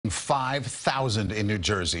5,000 in New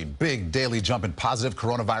Jersey. Big daily jump in positive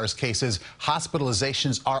coronavirus cases.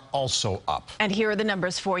 Hospitalizations are also up. And here are the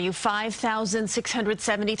numbers for you.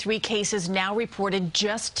 5,673 cases now reported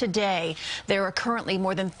just today. There are currently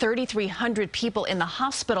more than 3,300 people in the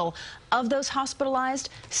hospital. Of those hospitalized,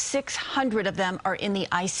 600 of them are in the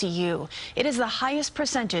ICU. It is the highest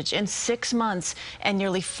percentage in 6 months, and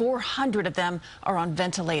nearly 400 of them are on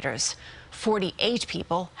ventilators. 48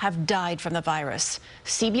 people have died from the virus.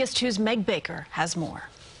 CBS 2's Meg Baker has more.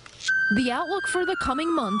 The outlook for the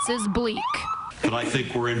coming months is bleak. But I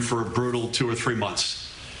think we're in for a brutal 2 or 3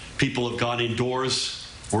 months. People have gone indoors.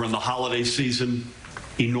 We're in the holiday season,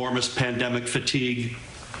 enormous pandemic fatigue,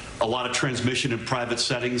 a lot of transmission in private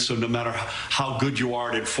settings, so no matter how good you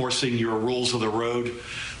are at enforcing your rules of the road,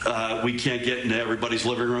 we can't get into everybody's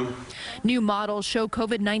living room. New models show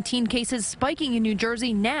COVID-19 cases spiking in New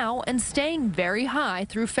Jersey now and staying very high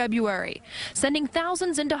through February, sending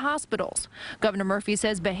thousands into hospitals. Governor Murphy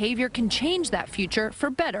says behavior can change that future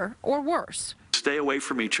for better or worse. Stay away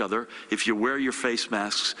from each other. If you wear your face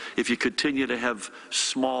masks, if you continue to have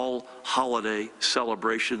small holiday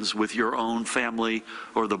celebrations with your own family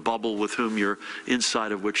or the bubble with whom you're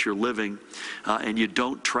inside of which you're living, and you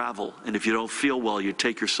don't travel, and if you don't feel well, you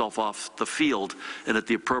take yourself off the field and at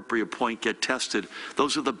the appropriate point get tested.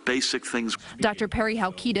 Those are the basic things. Dr. Perry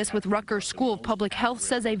Halkitis with Rutgers School of Public Health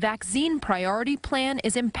says a vaccine priority plan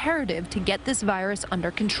is imperative to get this virus under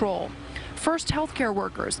control. First healthcare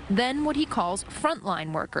workers, then what he calls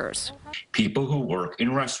frontline workers. People who work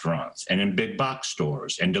in restaurants and in big box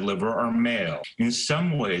stores and deliver our mail, in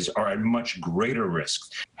some ways are at much greater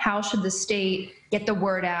risk. How should the state get the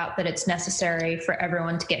word out that it's necessary for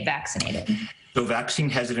everyone to get vaccinated? So vaccine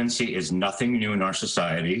hesitancy is nothing new in our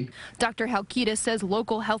society. Dr. Halkitis says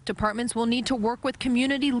local health departments will need to work with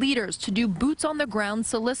community leaders to do boots on the ground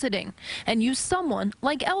soliciting and use someone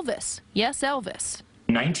like Elvis. Yes, Elvis.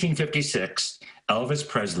 In 1956, Elvis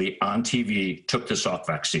Presley on TV took the Salk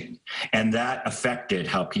vaccine, and that affected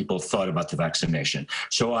how people thought about the vaccination.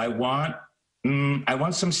 So I want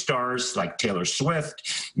some stars like Taylor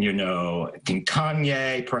Swift, King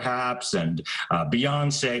Kanye perhaps, and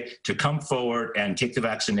Beyonce to come forward and take the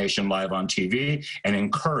vaccination live on TV and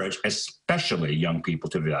encourage especially young people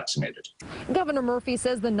to be vaccinated. Governor Murphy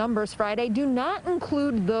says the numbers Friday do not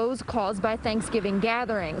include those caused by Thanksgiving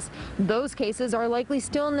gatherings. Those cases are likely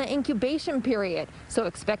still in the incubation period, so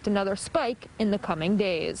expect another spike in the coming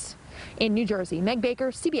days. In New Jersey, Meg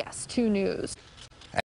Baker, CBS 2 News.